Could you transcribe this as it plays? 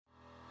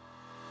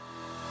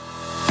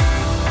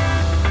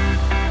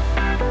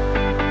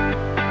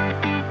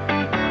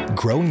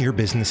Growing your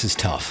business is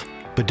tough,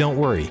 but don't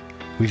worry,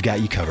 we've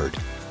got you covered.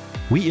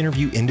 We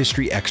interview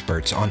industry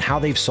experts on how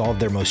they've solved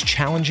their most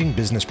challenging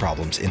business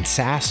problems in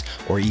SaaS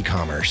or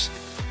e-commerce.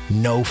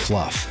 No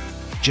fluff,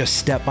 just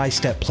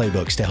step-by-step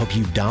playbooks to help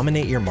you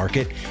dominate your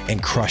market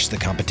and crush the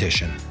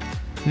competition.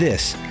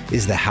 This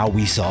is the How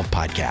We Solve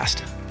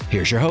podcast.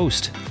 Here's your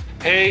host.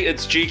 Hey,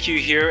 it's GQ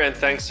here, and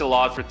thanks a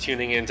lot for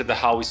tuning in to the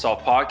How We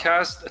Solve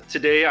podcast.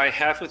 Today, I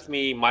have with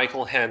me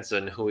Michael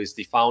Hansen, who is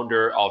the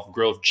founder of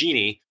Growth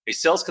Genie, a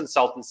sales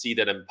consultancy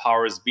that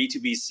empowers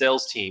B2B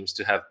sales teams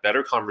to have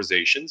better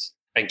conversations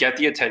and get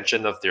the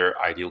attention of their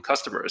ideal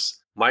customers.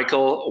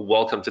 Michael,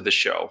 welcome to the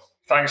show.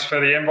 Thanks for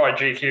the invite,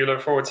 GQ.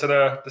 Look forward to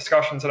the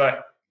discussion today.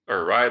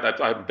 All right.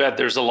 I bet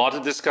there's a lot to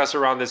discuss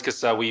around this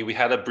because we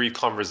had a brief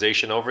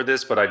conversation over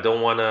this, but I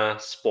don't want to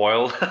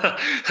spoil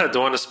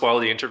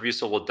the interview,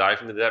 so we'll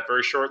dive into that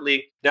very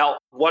shortly. Now,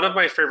 one of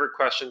my favorite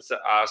questions to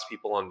ask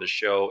people on the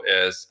show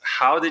is,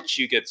 how did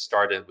you get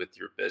started with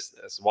your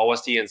business? What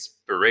was the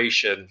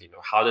inspiration?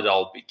 How did it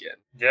all begin?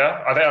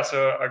 Yeah, I think that's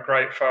a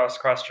great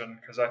first question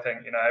because I think,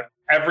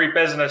 every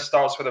business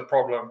starts with a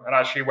problem. And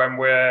actually, when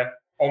we're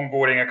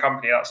onboarding a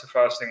company, that's the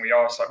first thing we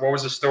ask. Like, what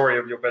was the story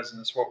of your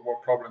business? What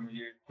problem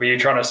were you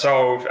trying to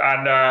solve?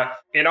 And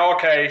in our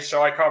case,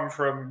 so I come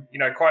from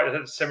quite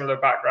a similar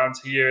background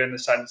to you in the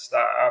sense that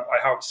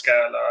I helped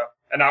scale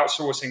an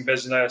outsourcing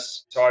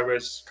business. So I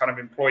was kind of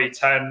employee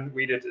 10.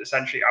 We did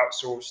essentially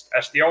outsourced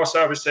SDR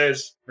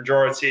services,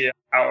 majority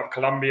out of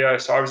Colombia.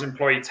 So I was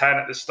employee 10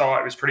 at the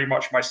start. It was pretty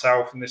much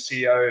myself and the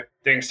CEO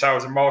doing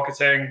sales and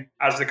marketing.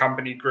 As the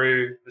company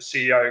grew, the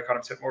CEO kind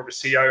of took more of a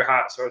CEO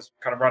hat. So I was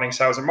kind of running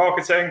sales and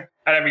marketing.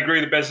 And then we grew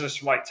the business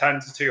from like 10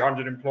 to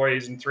 200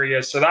 employees in 3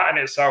 years. So that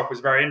in itself was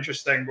very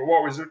interesting. But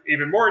what was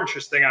even more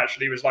interesting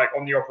actually was like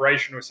on the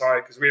operational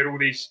side, because we had all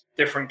these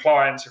different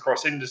clients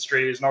across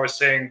industries and I was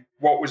seeing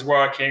what was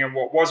working and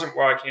what wasn't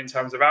working in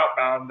terms of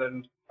outbound.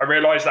 And I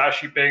realized that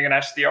actually being an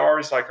SDR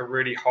is like a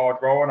really hard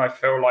role. And I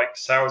feel like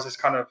sales is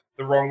kind of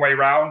the wrong way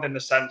round in the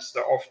sense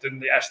that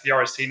often the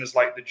SDR is seen as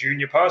like the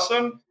junior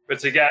person. But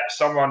to get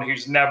someone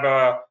who's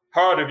never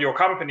heard of your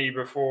company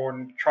before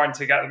and trying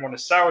to get them on a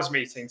sales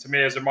meeting, to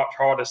me is a much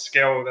harder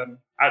skill than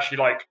actually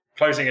like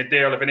closing a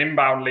deal of an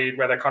inbound lead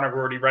where they're kind of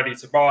already ready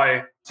to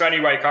buy. So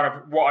anyway, kind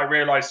of what I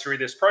realized through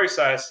this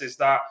process is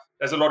that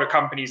there's a lot of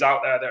companies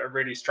out there that are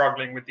really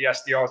struggling with the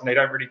SDRs and they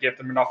don't really give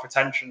them enough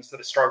attention. So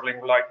they're struggling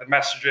with like the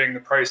messaging, the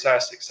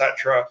process,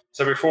 etc.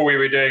 So before we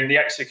were doing the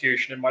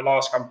execution in my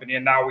last company,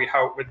 and now we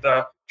help with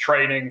the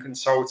training,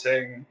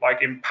 consulting,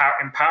 like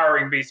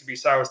empowering B2B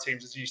sales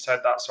teams. As you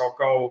said, that's our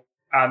goal.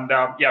 And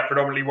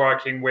predominantly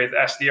working with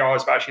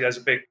SDRs, but actually there's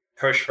a big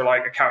push for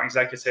like account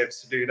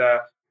executives to do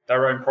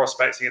their own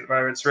prospecting at the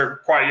moment. So we're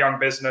quite a young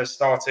business,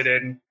 started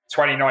in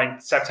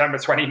September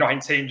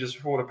 2019, just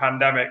before the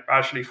pandemic.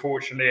 Actually,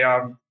 fortunately,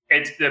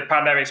 the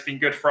pandemic's been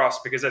good for us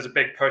because there's a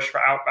big push for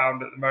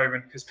outbound at the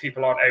moment because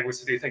people aren't able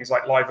to do things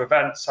like live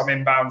events. Some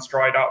inbounds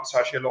dried up. So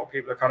actually a lot of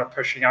people are kind of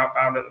pushing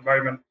outbound at the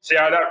moment. So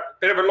that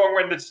bit of a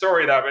long-winded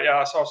story there, but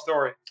that's our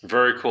story.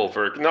 Very cool.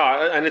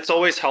 And it's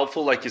always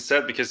helpful, like you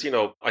said, because,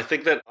 I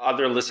think that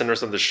other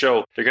listeners on the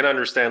show, they're going to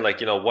understand,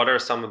 what are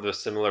some of the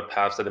similar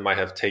paths that they might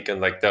have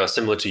taken,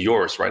 similar to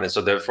yours, right? And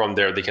so from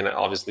there, they can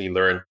obviously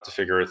learn to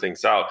figure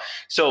things out.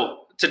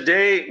 So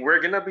today, we're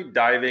going to be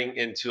diving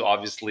into,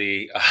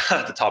 obviously,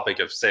 the topic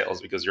of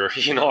sales because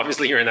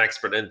obviously you're an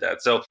expert in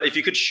that. So if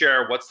you could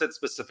share, what's that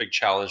specific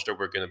challenge that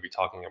we're going to be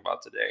talking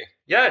about today?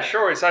 Yeah,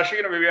 sure. It's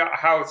actually going to be about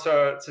how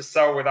to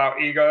sell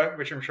without ego,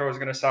 which I'm sure is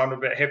going to sound a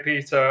bit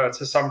hippie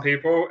to some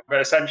people.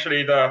 But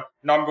essentially, the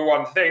number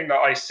one thing that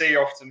I see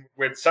often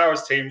with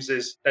sales teams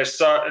is there's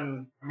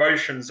certain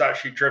emotions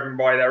actually driven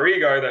by their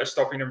ego that are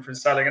stopping them from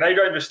selling. And they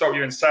don't just stop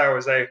you in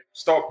sales, they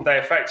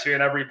affect you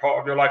in every part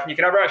of your life. And you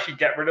can never actually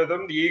get rid of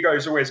them. The ego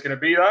is always going to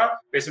be there.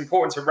 But it's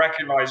important to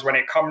recognize when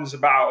it comes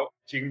about.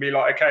 So you can be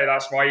like, okay,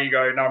 that's my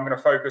ego. Now I'm going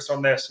to focus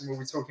on this. And we'll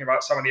be talking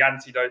about some of the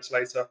antidotes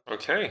later.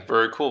 Okay,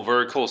 very cool,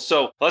 very cool.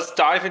 So let's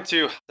dive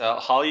into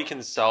how you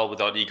can sell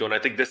without ego. And I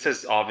think this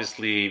is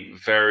obviously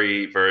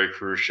very, very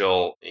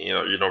crucial,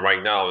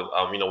 right now,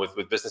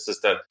 with businesses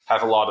that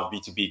have a lot of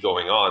B2B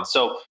going on.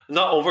 So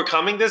not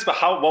overcoming this, but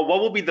what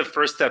will be the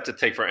first step to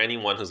take for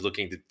anyone who's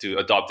looking to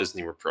adopt this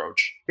new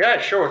approach? Yeah,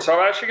 sure. So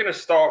I'm actually going to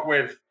start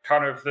with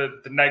kind of the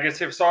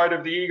negative side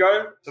of the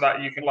ego so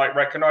that you can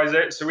recognize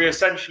it. So we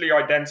essentially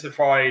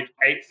identified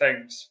 8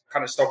 things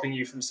kind of stopping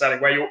you from selling,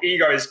 where your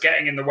ego is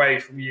getting in the way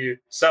from you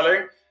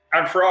selling.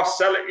 And for us,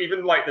 selling,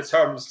 even the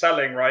term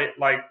selling, right?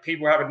 Like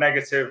people have a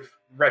negative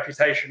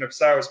reputation of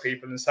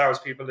salespeople and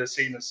salespeople are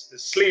seen as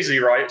sleazy,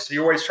 right? So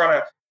you're always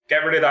trying to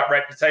get rid of that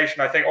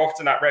reputation. I think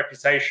often that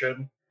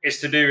reputation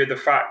is to do with the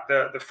fact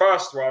that the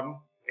first one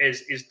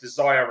is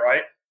desire,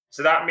 right?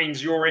 So that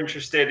means you're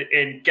interested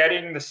in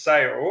getting the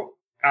sale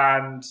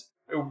and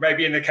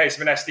maybe in the case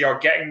of an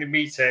SDR, getting the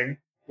meeting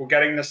or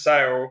getting the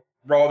sale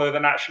rather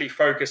than actually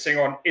focusing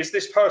on, is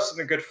this person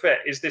a good fit?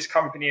 Is this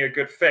company a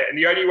good fit? And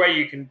the only way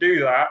you can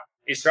do that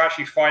is to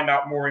actually find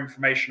out more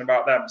information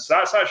about them. So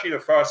that's actually the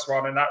first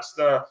one. And that's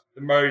the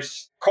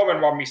most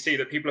common one we see,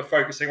 that people are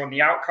focusing on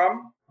the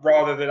outcome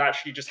rather than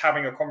actually just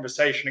having a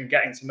conversation and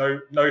getting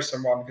to know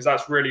someone, because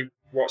that's really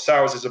what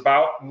sales is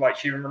about, and like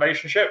human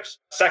relationships.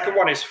 Second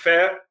one is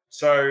fear.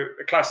 So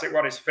the classic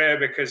one is fear,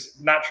 because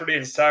naturally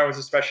in sales,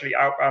 especially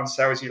outbound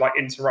sales, you like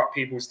interrupt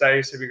people's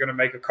days. So if you're going to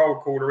make a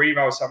cold call or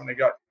email something,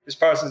 like, this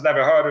person's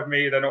never heard of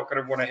me, they're not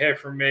going to want to hear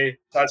from me.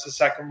 So that's the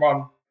second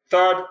one.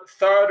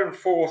 Third and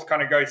fourth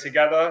kind of go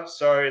together.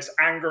 So it's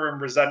anger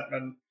and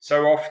resentment.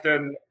 So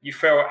often you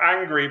feel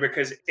angry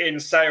because in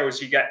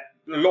sales you get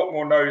a lot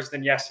more no's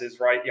than yeses,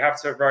 right? You have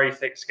to have very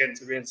thick skin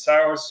to be in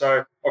sales.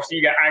 So often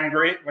you get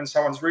angry when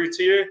someone's rude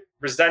to you.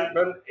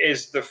 Resentment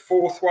is the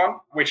fourth one,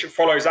 which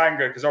follows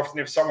anger, because often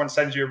if someone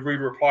sends you a rude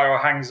reply or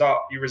hangs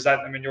up, you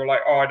resent them and you're like,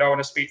 oh, I don't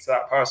want to speak to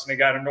that person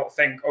again, and not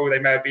think, oh, they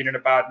may have been in a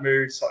bad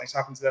mood, something's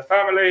happened to their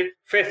family.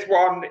 Fifth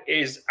one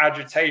is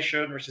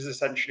agitation, which is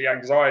essentially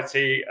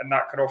anxiety, and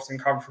that could often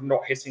come from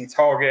not hitting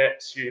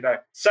targets, you know.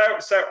 So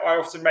I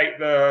often make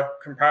the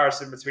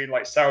comparison between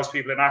like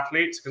salespeople and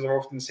athletes, because I've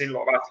often seen a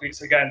lot of athletes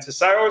that get into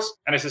sales,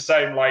 and it's the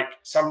same, like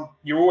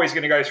you're always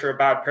going to go through a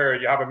bad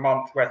period. You have a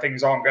month where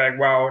things aren't going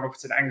well, and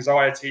often anxiety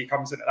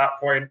comes in at that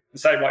point. The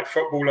same like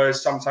footballers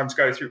sometimes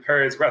go through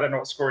periods where they're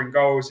not scoring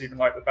goals, even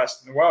like the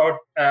best in the world.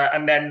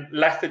 And then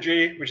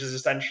lethargy, which is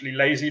essentially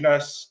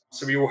laziness.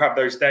 So we all have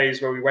those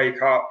days where we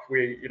wake up,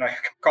 we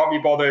can't be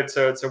bothered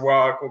to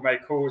work or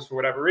make calls for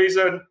whatever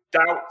reason.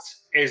 Doubt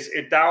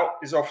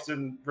is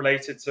often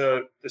related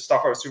to the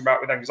stuff I was talking about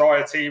with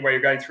anxiety, where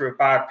you're going through a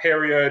bad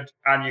period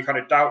and you kind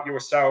of doubt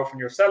yourself and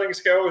your selling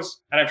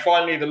skills. And then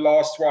finally, the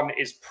last one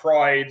is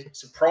pride.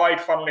 So pride,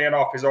 funnily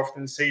enough, is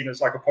often seen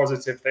as like a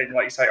positive thing.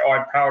 Like you say, oh,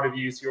 I'm proud of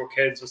you to your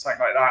kids or something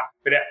like that.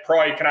 But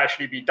pride can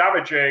actually be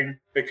damaging,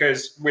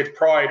 because with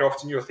pride,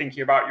 often you're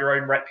thinking about your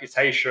own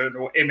reputation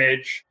or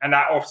image, and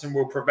that often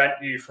will prevent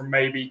you from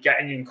maybe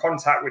getting in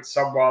contact with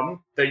someone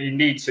that you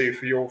need to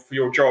for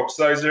your job.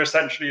 So those are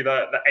essentially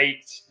the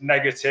 8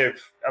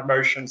 negative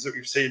emotions that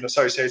we've seen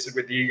associated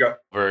with the ego.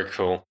 Very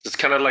cool. It's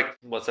kind of like,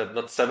 what's that?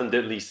 Not 7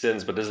 deadly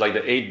sins, but there's like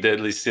the 8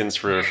 deadly sins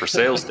for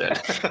sales then.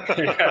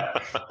 Yeah,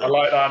 I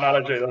like that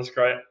analogy. That's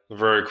great.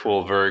 Very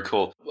cool. Very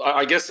cool.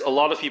 I guess a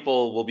lot of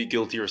people will be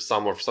guilty of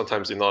some, or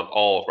sometimes not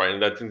all, right?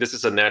 And I think this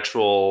is a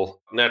natural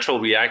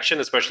reaction,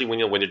 especially when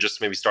you're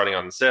just maybe starting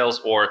on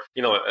sales, or,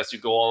 as you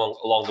go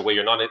along the way,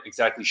 you're not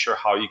exactly sure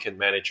how you can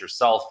manage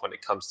yourself when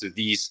it comes to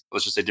these,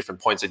 let's just say,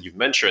 different points that you've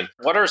mentioned.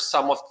 What are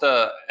some of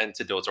the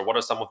antidotes, or what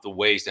are some of the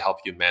ways to help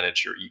you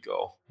manage your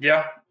ego?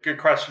 Yeah, good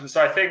question.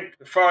 So I think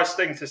the first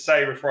thing to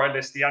say before I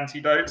list the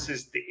antidotes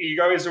is the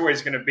ego is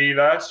always going to be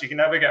there. So you can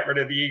never get rid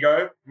of the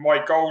ego.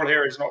 My goal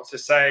here is not to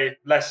say,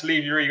 let's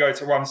leave your ego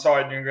to one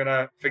side and you're going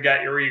to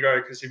forget your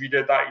ego, because if you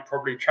did that, you'd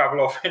probably travel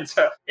off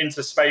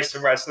into space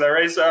somewhere. So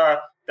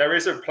there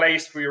is a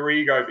place for your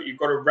ego, but you've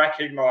got to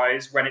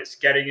recognize when it's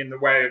getting in the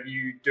way of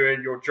you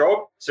doing your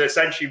job. So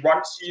essentially,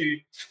 once you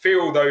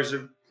feel those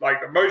like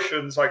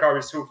emotions, like I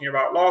was talking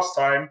about last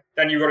time,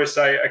 then you've got to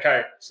say,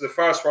 okay, so the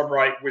first one,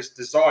 right, was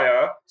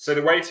desire. So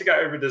the way to get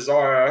over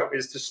desire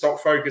is to stop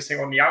focusing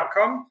on the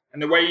outcome.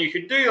 And the way you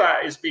can do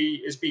that is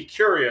be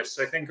curious.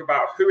 So think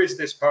about, who is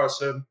this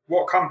person?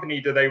 What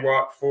company do they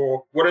work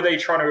for? What are they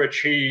trying to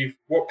achieve?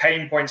 What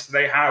pain points do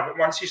they have? And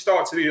once you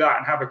start to do that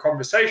and have a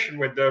conversation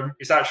with them,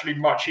 it's actually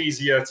much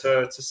easier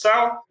to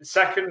sell. The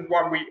second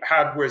one we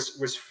had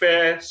was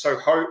fear, so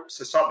hope.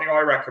 So something I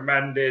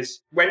recommend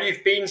is, when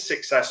you've been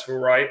successful,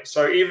 right?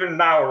 So even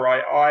now,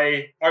 right,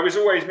 I was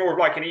always more of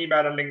like an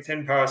email and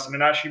LinkedIn person.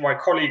 And actually my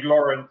colleague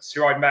Lawrence,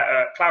 who I met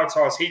at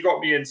CloudTask, he got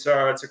me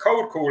into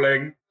cold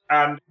calling.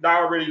 And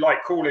now I really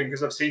like calling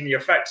because I've seen the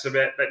effects of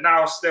it. But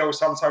now still,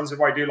 sometimes if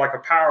I do like a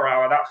power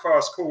hour, that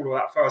first call or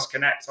that first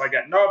connect, I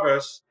get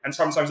nervous. And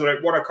sometimes I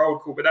don't want a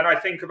cold call. But then I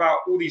think about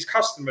all these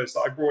customers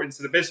that I brought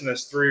into the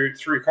business through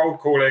cold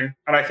calling.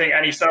 And I think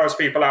any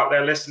salespeople out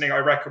there listening, I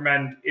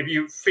recommend, if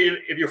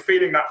you're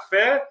feeling that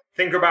fear,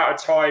 think about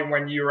a time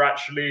when you were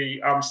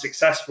actually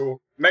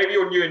successful. Maybe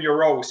you're new in your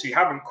role, so you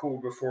haven't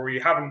called before,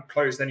 you haven't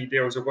closed any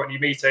deals or got any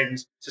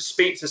meetings. To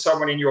speak to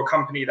someone in your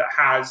company that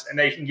has, and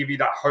they can give you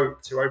that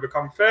hope to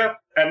overcome fear.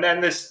 And then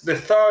the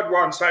third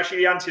one, so actually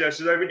the antidotes,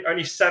 there's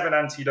only 7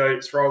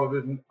 antidotes rather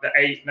than the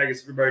 8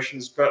 negative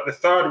emotions. But the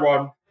third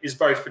one is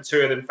both for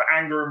 2 of them, for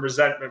anger and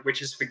resentment,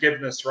 which is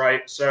forgiveness,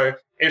 right? So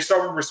if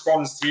someone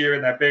responds to you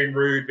and they're being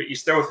rude, but you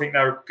still think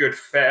they're a good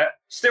fit,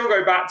 still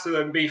go back to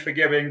them, be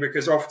forgiving,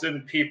 because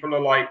often people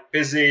are like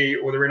busy,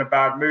 or they're in a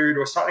bad mood,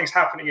 or something's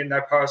happening in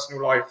their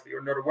personal life that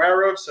you're not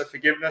aware of. So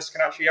forgiveness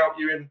can actually help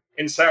you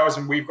in sales.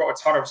 And we've got a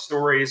ton of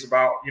stories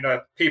about,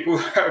 people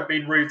that have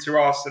been rude to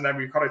us, and then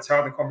we've kind of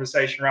turned the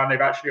conversation around.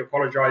 They've actually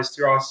apologized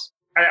to us.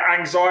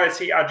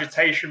 Anxiety,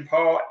 agitation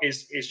part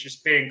is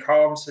just being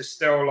calm. So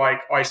still, like,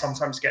 I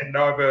sometimes get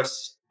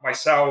nervous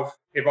myself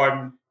if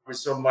I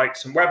was on like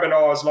some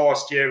webinars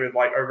last year with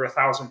like over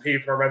 1,000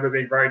 people. I remember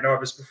being very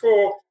nervous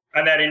before.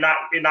 And then in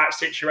that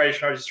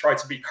situation, I just try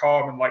to be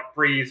calm and like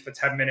breathe for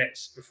 10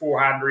 minutes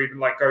beforehand, or even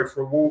like go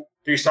for a walk,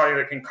 do something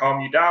that can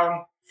calm you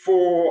down.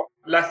 For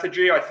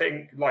lethargy, I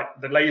think like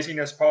the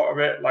laziness part of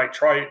it, like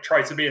try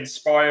to be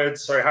inspired.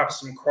 So have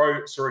some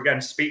quotes, or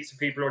again, speak to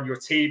people on your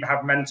team,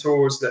 have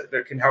mentors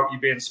that can help you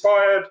be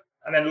inspired.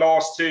 And then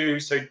last two,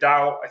 so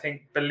doubt, I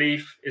think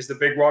belief is the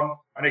big one.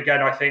 And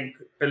again, I think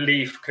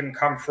belief can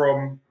come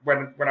from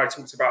when I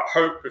talked about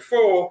hope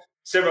before,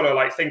 similar,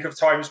 like think of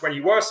times when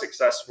you were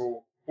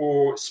successful,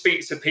 or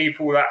speak to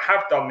people that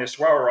have done this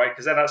well, right?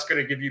 Because then that's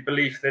going to give you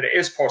belief that it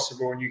is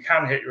possible and you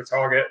can hit your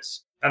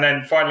targets. And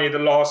then finally, the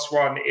last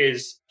one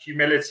is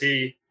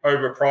humility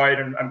over pride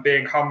and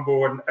being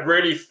humble. And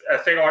really, a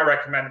thing I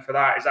recommend for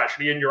that is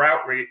actually in your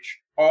outreach,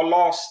 our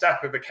last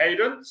step of the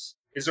cadence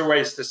is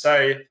always to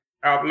say,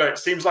 look, it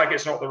seems like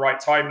it's not the right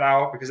time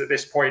now, because at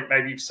this point,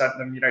 maybe you've sent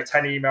them,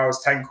 10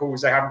 emails, 10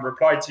 calls, they haven't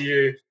replied to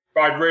you.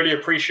 But I'd really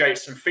appreciate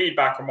some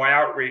feedback on my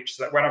outreach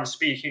so that when I'm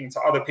speaking to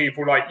other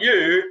people like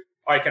you,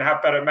 I can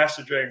have better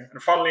messaging.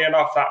 And funnily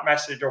enough, that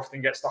message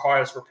often gets the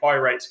highest reply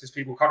rates because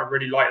people kind of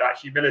really like that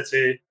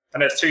humility.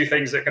 And there's two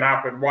things that can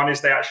happen. One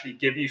is they actually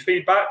give you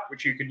feedback,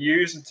 which you can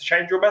use to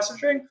change your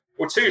messaging.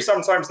 Or two,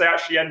 sometimes they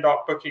actually end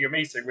up booking a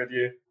meeting with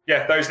you.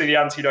 Yeah, those are the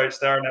antidotes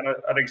there, and then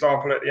an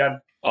example at the end.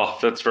 Oh,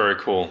 that's very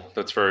cool.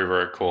 That's very,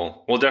 very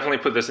cool. We'll definitely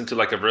put this into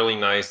like a really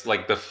nice,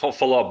 like the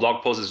follow-up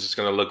blog post is just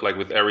going to look like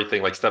with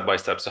everything, like step by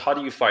step. So how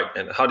do you fight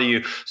and how do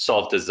you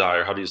solve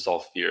desire? How do you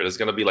solve fear? There's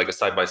going to be like a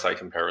side-by-side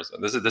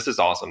comparison. This is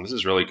awesome. This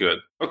is really good.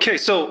 Okay,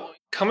 so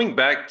coming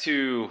back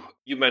to,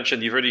 you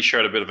mentioned you've already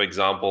shared a bit of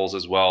examples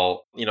as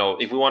well.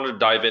 If we wanted to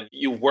dive in,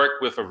 you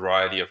work with a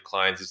variety of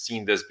clients. You've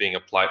seen this being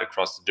applied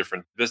across the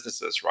different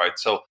businesses, right?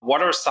 So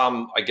what are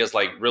some, I guess,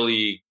 like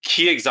really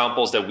key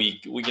examples that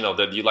we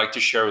that you'd like to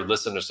share with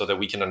listeners so that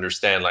we can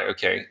understand, like,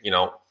 okay,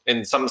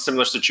 in some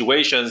similar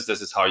situations, this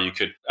is how you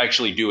could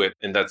actually do it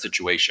in that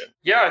situation.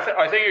 Yeah,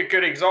 I think a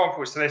good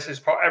example. So this is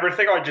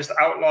everything I just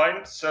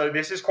outlined. So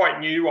this is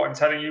quite new, what I'm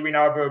telling you. We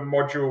now have a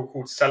module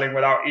called Selling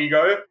Without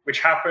Ego, which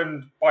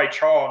happened by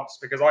chance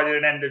because I did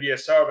an end of year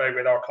survey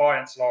with our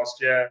clients last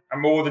year.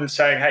 And more than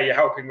saying, hey, you're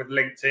helping with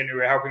LinkedIn, or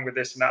you're helping with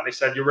this and that, they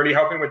said, you're really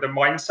helping with the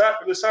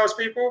mindset of the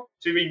salespeople.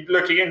 So we've been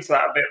looking into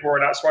that a bit more.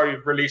 And that's why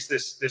we've released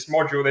this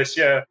module this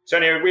year. So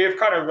anyway, we have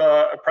kind of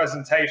a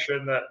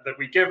presentation that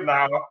we give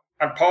now.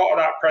 And part of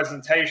that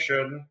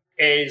presentation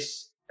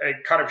is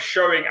kind of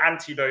showing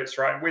antidotes,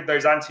 right? And with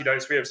those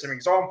antidotes, we have some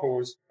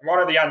examples. And one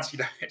of the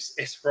antidotes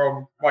is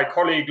from my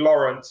colleague,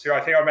 Lawrence, who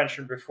I think I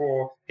mentioned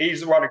before.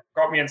 He's the one who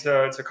got me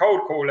into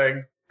cold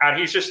calling. And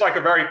he's just like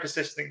a very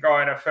persistent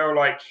guy. And I feel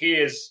like he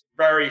is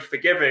very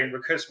forgiving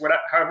because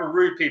however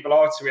rude people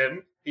are to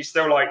him, he's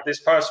still like, this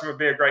person would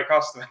be a great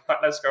customer.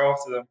 Let's go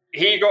after them.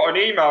 He got an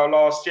email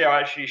last year. I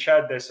actually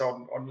shared this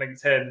on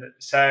LinkedIn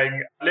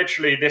saying,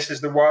 literally, this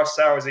is the worst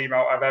sales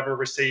email I've ever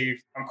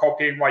received. I'm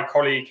copying my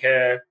colleague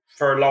here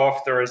for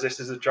laughter as this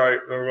is a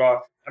joke, blah, blah, blah.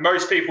 And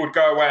most people would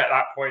go away at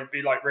that point,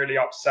 be like really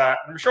upset.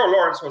 I'm sure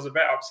Lawrence was a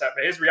bit upset,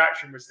 but his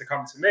reaction was to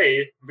come to me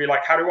and be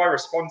like, how do I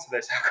respond to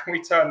this? How can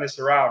we turn this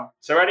around?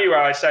 So anyway,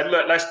 I said,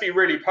 look, let's be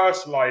really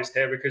personalized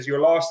here because your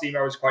last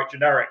email was quite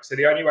generic. So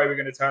the only way we're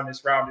going to turn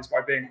this around is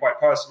by being quite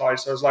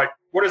personalized. So I was like,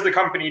 what does the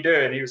company do?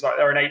 And he was like,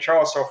 they're an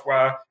HR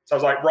software. So I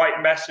was like,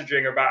 write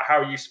messaging about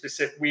how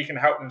we can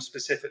help them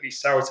specifically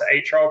sell to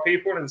HR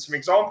people and some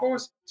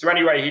examples. So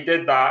anyway, he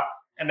did that.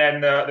 And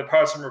then the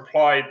person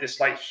replied this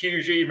like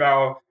huge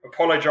email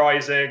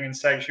apologizing and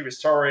saying she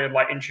was sorry and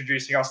like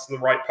introducing us to the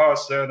right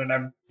person. And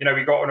then,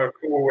 we got on a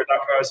call with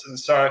that person.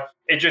 So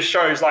it just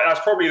shows like that's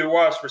probably the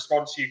worst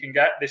response you can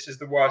get. This is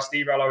the worst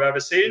email I've ever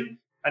seen.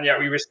 And yet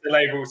we were still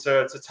able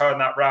to turn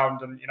that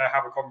round and,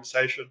 have a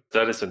conversation.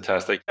 That is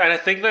fantastic. And I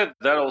think that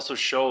also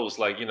shows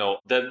like,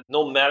 that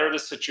no matter the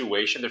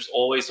situation, there's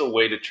always a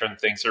way to turn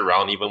things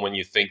around, even when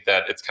you think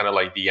that it's kind of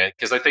like the end.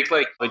 Because I think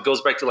like it goes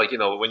back to like,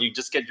 when you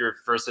just get your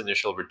first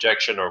initial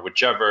rejection or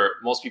whichever,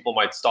 most people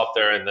might stop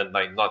there and then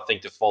like not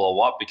think to follow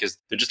up because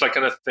they're just like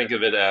kind of think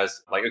of it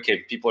as like,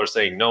 okay, people are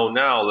saying no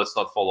now, let's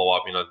not follow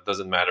up. It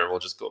doesn't matter. We'll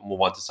just go move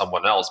on to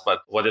someone else.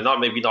 But what they're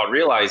maybe not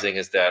realizing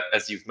is that,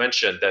 as you've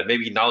mentioned, that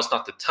maybe now is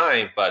not the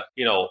time, but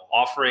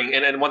offering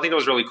and one thing that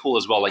was really cool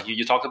as well, like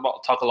you talk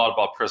a lot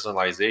about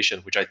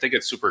personalization, which I think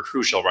it's super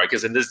crucial, right?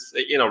 Because in this,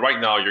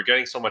 right now you're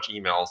getting so much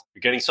emails,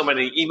 you're getting so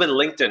many, even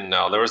LinkedIn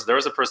now. There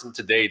was a person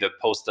today that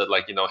posted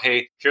like,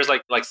 hey, here's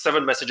like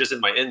 7 messages in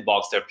my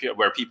inbox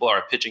where people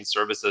are pitching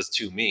services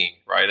to me,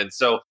 right? And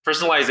so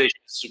personalization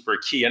is super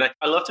key. And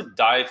I love to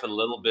dive a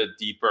little bit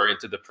deeper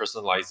into the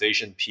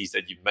personalization piece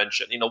that you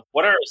mentioned.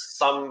 What are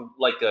some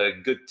like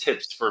good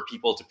tips for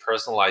people to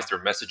personalize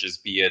their messages,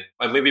 be it,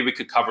 and maybe we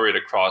could cover it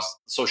across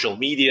social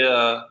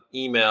media,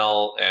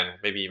 email, and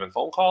maybe even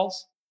phone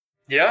calls?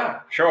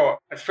 Yeah, sure.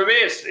 For me,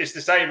 it's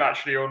the same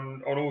actually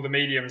on all the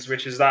mediums,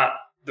 which is that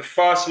the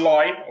first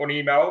line on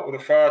email or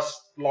the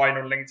first line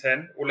on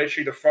LinkedIn or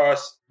literally the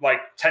first like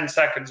 10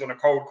 seconds on a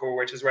cold call,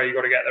 which is where you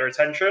got to get their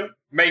attention.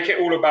 Make it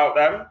all about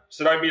them.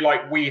 So don't be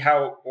like we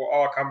help or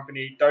our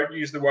company. Don't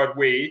use the word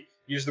we,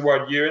 use the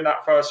word you in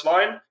that first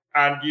line.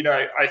 And,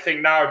 I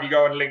think now if you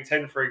go on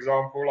LinkedIn, for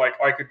example, like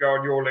I could go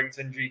on your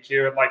LinkedIn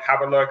GQ and like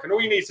have a look and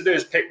all you need to do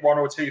is pick 1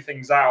 or 2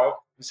 things out.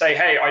 and say,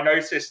 hey, I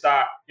noticed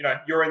that,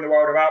 you're in the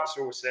world of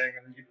outsourcing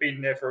and you've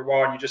been there for a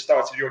while and you just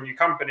started your new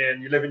company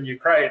and you live in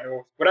Ukraine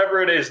or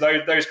whatever it is,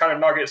 those kind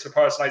of nuggets of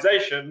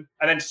personalization.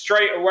 And then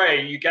straight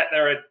away you get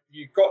there,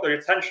 you got the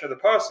attention of the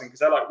person because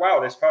they're like, wow,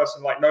 this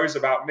person like knows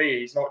about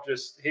me.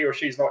 He or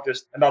she's not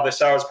just another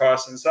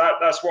salesperson. So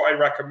that's what I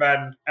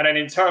recommend. And then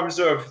in terms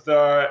of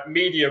the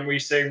medium, we're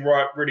seeing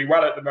work really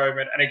well at the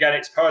moment. And again,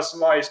 it's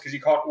personalized because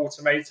you can't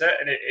automate it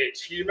and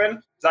it's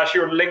human. It's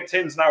actually on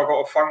LinkedIn's now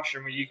got a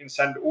function where you can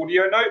send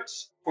audio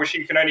notes, which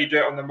you can only do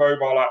it on the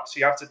mobile app. So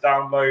you have to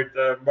download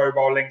the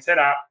mobile LinkedIn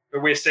app.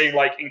 But we're seeing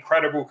like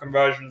incredible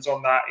conversions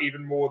on that,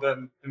 even more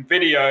than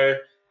video.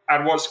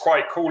 And what's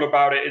quite cool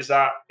about it is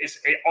that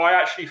I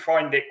actually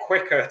find it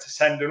quicker to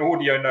send an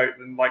audio note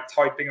than like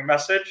typing a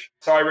message.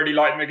 So I really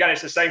like them. Again,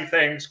 it's the same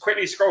thing. Just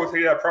quickly scroll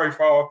through their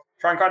profile,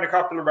 try and find a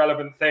couple of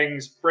relevant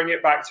things, bring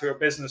it back to a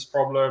business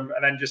problem,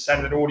 and then just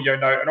send an audio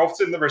note. And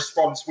often the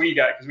response we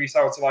get, because we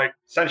sell to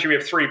essentially we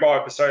have 3 buyer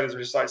personas,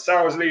 which is like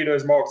sales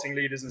leaders, marketing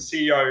leaders, and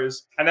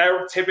CEOs. And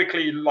they're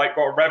typically like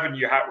got a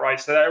revenue hat, right?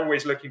 So they're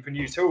always looking for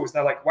new tools. And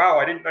they're like, wow,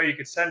 I didn't know you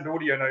could send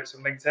audio notes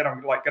on LinkedIn.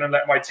 I'm like going to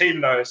let my team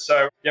know.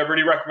 So yeah,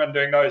 really recommend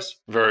doing those.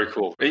 Very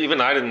cool.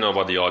 Even I didn't know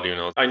about the audio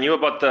notes. I knew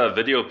about the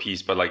video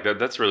piece, but like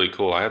that's really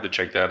cool. I had to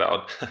check that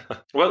out.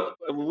 Well,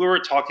 we were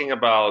talking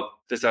about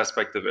this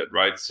aspect of it,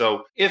 right?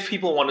 So if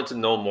people wanted to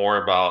know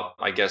more about,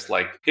 I guess,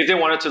 like if they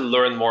wanted to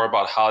learn more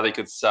about how they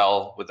could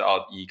sell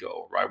without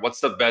ego, right?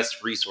 What's the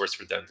best resource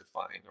for them to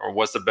find, or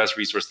what's the best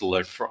resource to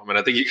learn from? And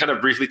I think you kind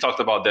of briefly talked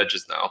about that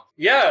just now.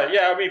 Yeah.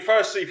 I mean,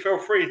 firstly, feel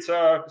free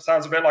to,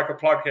 sounds a bit like a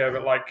plug here,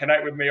 but like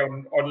connect with me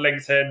on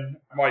LinkedIn,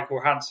 Michael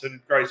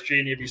Hansen, Growth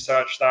Genie. If you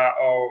search that,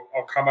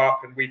 I'll come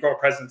up, and we've got a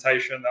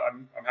presentation that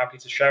I'm happy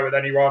to share with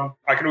anyone.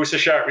 I can also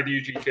share it with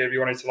you, GK, if you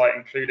wanted to like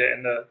include it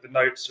in the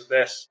notes of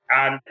this.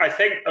 And I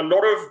think a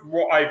lot of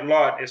what I've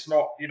learned is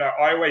not,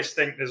 I always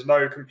think there's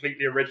no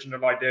completely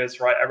original ideas,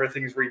 right?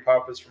 Everything's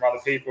repurposed from other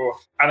people.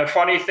 And the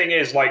funny thing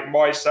is, like,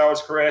 my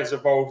sales career has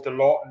evolved a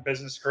lot, and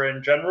business career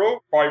in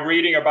general, by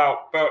reading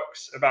about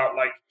books about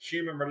like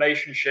human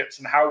relationships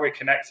and how we're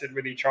connected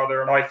with each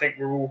other. And I think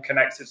we're all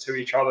connected to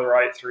each other,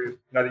 right? Through,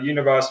 the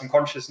universe and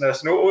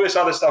consciousness and all this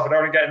other stuff. I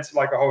don't want to get into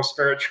like a whole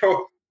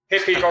spiritual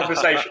hippie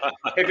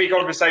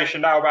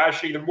conversation now, but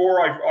actually the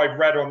more I've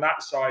read on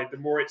that side, the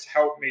more it's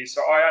helped me.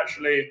 So I'm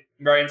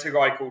very into a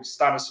guy called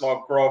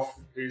Stanislav Grof,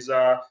 who's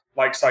a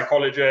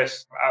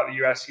psychologist out of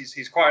the US.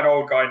 He's quite an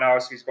old guy now,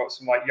 so he's got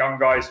some like young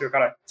guys who are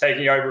kind of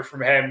taking over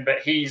from him. But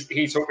he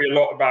taught me a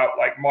lot about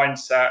like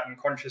mindset and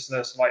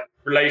consciousness and like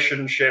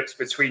relationships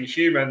between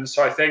humans.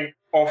 So I think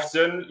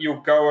often you'll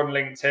go on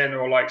LinkedIn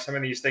or like some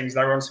of these things,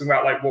 and everyone's talking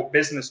about like, what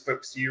business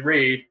books do you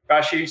read? But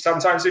actually,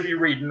 sometimes if you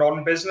read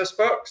non-business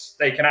books,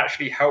 they can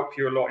actually help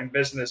you a lot in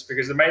business,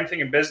 because the main thing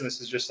in business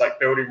is just like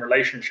building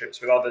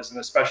relationships with others, and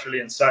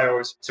especially in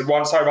sales. So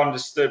once I've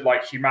understood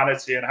like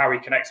humanity and how we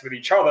connect with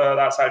each other,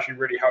 that's actually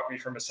really helped me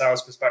from a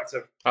sales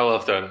perspective. I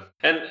love that.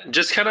 And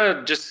just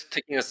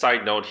taking a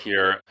side note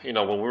here, when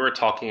we were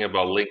talking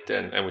about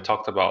LinkedIn and we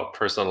talked about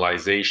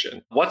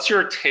personalization, what's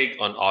your take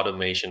on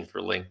automation for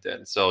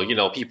LinkedIn? So,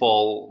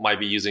 people might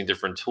be using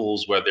different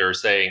tools where they're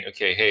saying,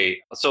 okay,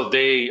 hey, so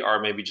they are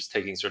maybe just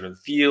taking certain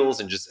fields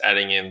and just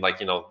adding in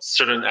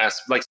certain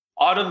like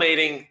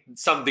automating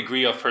some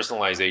degree of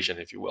personalization,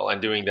 if you will,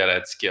 and doing that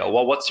at scale.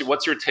 Well, what's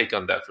your take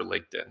on that for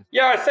LinkedIn?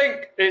 Yeah, I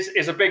think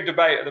it's a big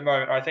debate at the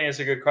moment. I think it's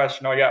a good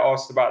question. I get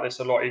asked about this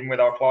a lot, even with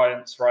our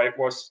clients, right?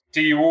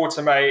 Do you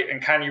automate,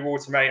 and can you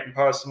automate and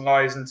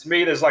personalize? And to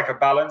me, there's like a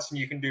balance, and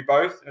you can do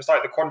both. It's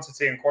like the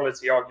quantity and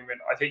quality argument.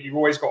 I think you've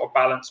always got a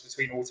balance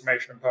between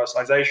automation and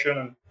personalization,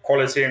 and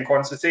quality and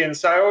quantity in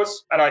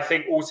sales. And I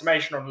think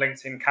automation on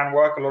LinkedIn can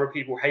work. A lot of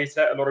people hate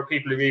it. A lot of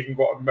people have even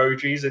got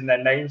emojis in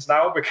their names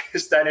now,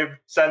 because then if you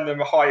send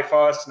them a hi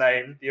first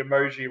name, the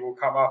emoji will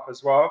come up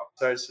as well.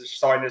 So it's a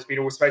sign that's been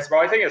automated. But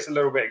I think it's a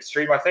little bit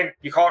extreme. I think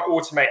you can't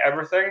automate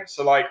everything.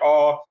 So like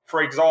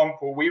for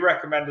example, we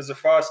recommend as a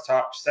first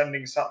touch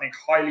sending something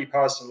highly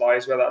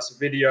personalized, whether that's a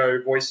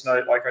video, voice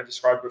note, like I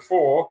described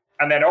before.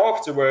 And then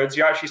afterwards,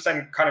 you actually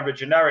send kind of a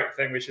generic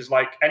thing, which is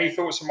like, any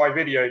thoughts on my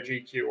video,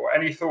 GQ, or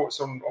any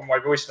thoughts on my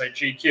voice note,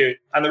 GQ.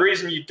 And the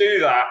reason you do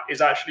that is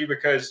actually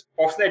because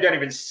often they don't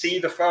even see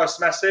the first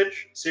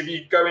message. So if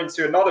you go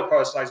into another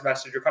personalized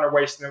message, you're kind of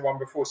wasting the one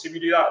before. So if you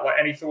do that, like,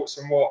 any thoughts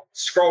on what,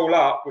 scroll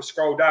up or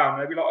scroll down,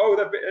 and they'll be like,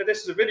 oh,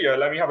 this is a video,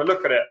 let me have a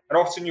look at it. And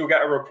often you'll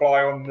get a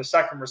reply on the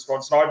second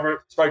response. And I've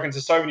spoken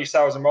to so many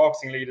sales and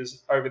marketing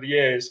leaders over the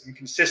years, and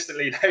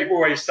consistently they've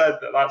always said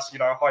that that's,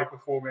 a high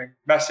performing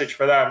message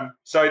for them.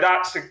 So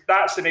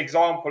that's an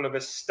example of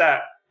a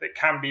step that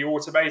can be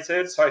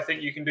automated. So I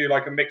think you can do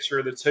like a mixture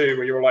of the two,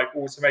 where you're like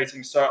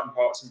automating certain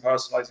parts and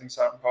personalizing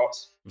certain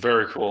parts.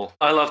 Very cool.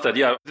 I love that.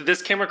 Yeah,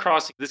 this came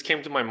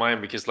to my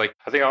mind because I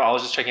think I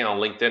was just checking on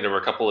LinkedIn. There were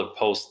a couple of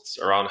posts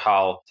around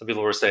how some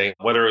people were saying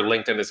whether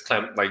LinkedIn is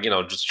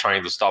just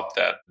trying to stop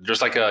that.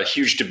 There's like a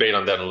huge debate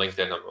on that on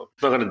LinkedIn. I'm not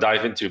going to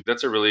dive into.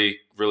 That's a really,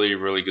 really,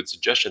 really good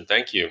suggestion.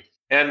 Thank you.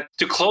 And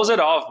to close it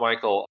off,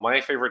 Michael,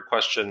 my favorite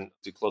question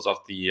to close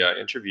off the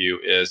interview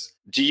is,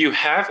 do you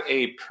have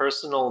a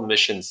personal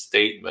mission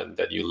statement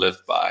that you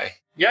live by?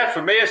 Yeah,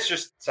 for me, it's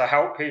just to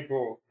help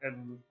people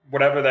in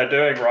whatever they're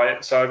doing,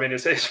 right? So, I mean,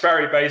 it's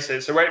very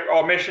basic. So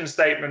our mission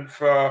statement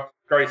for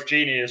Growth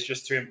Genie is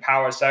just to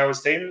empower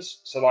sales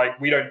teams. So, like,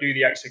 we don't do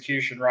the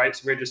execution, right?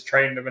 So we're just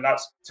training them, and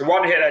that's to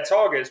one, hit their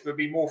targets, but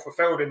be more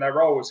fulfilled in their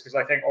roles. Because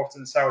I think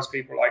often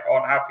salespeople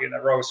aren't happy in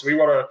their roles. So we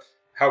want to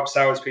help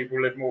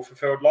salespeople live more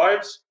fulfilled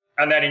lives.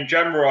 And then in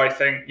general, I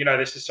think,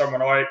 this is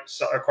a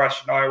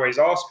question I always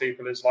ask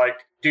people is like,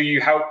 do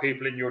you help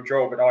people in your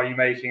job, and are you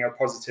making a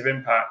positive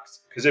impact?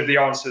 Because if the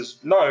answer is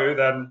no,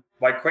 then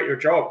quit your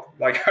job,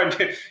 go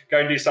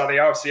and do something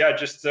else. So yeah,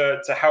 just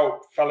to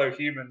help fellow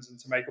humans and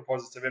to make a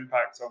positive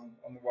impact on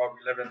the world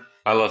we live in.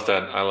 I love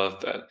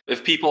that.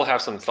 If people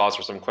have some thoughts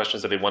or some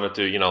questions that they wanted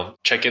to,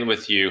 check in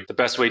with you, the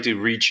best way to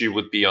reach you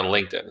would be on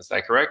LinkedIn. Is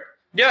that correct?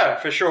 Yeah,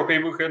 for sure.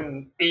 People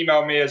can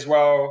email me as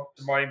well.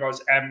 My email is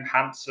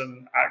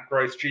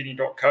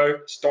mhanson@growthgenie.co.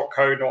 It's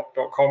 .co, not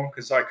 .com,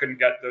 because I couldn't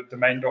get the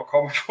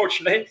domain.com,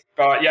 unfortunately.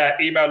 But yeah,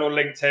 email or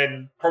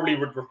LinkedIn. Probably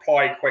would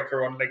reply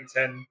quicker on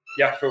LinkedIn.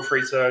 Yeah, feel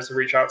free to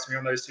reach out to me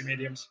on those two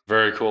mediums.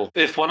 Very cool.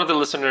 If one of the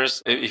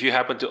listeners, if you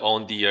happen to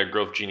own the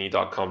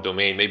growthgenie.com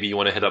domain, maybe you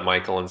want to hit up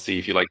Michael and see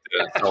if you'd like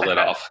to sell that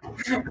off.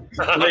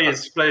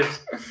 Please.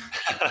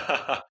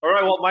 All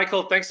right. Well,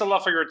 Michael, thanks a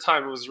lot for your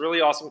time. It was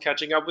really awesome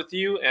catching up with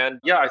you. And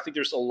yeah, I think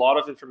there's a lot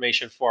of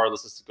information for our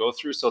listeners to go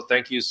through. So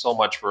thank you so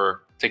much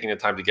for taking the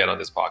time to get on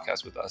this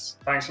podcast with us.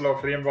 Thanks a lot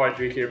for the invite,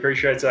 Juki.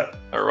 Appreciate it.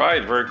 All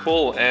right. Very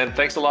cool. And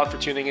thanks a lot for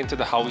tuning into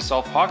the How We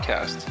Solve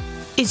podcast.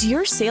 Is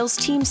your sales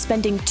team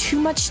spending too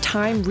much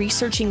time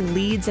researching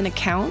leads and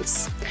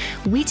accounts?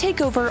 We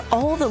take over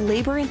all the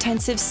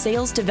labor-intensive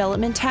sales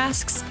development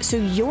tasks so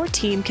your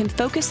team can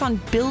focus on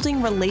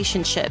building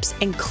relationships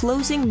and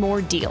closing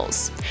more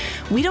deals.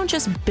 We don't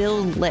just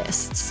build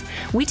lists.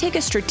 We take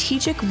a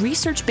strategic,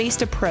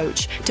 research-based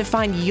approach to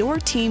find your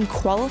team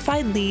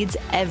qualified leads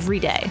every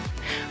day.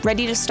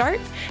 Ready to start?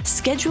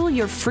 Schedule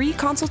your free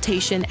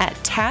consultation at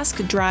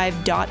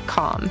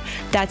taskdrive.com.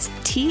 That's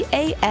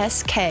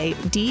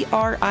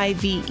taskdrive.com.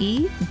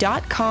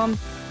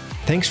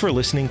 Thanks for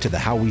listening to the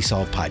How We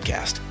Solve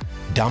podcast.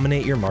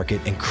 Dominate your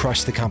market and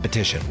crush the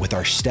competition with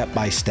our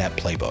step-by-step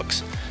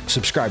playbooks.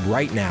 Subscribe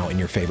right now in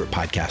your favorite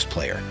podcast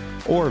player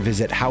or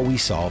visit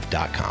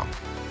howwesolve.com.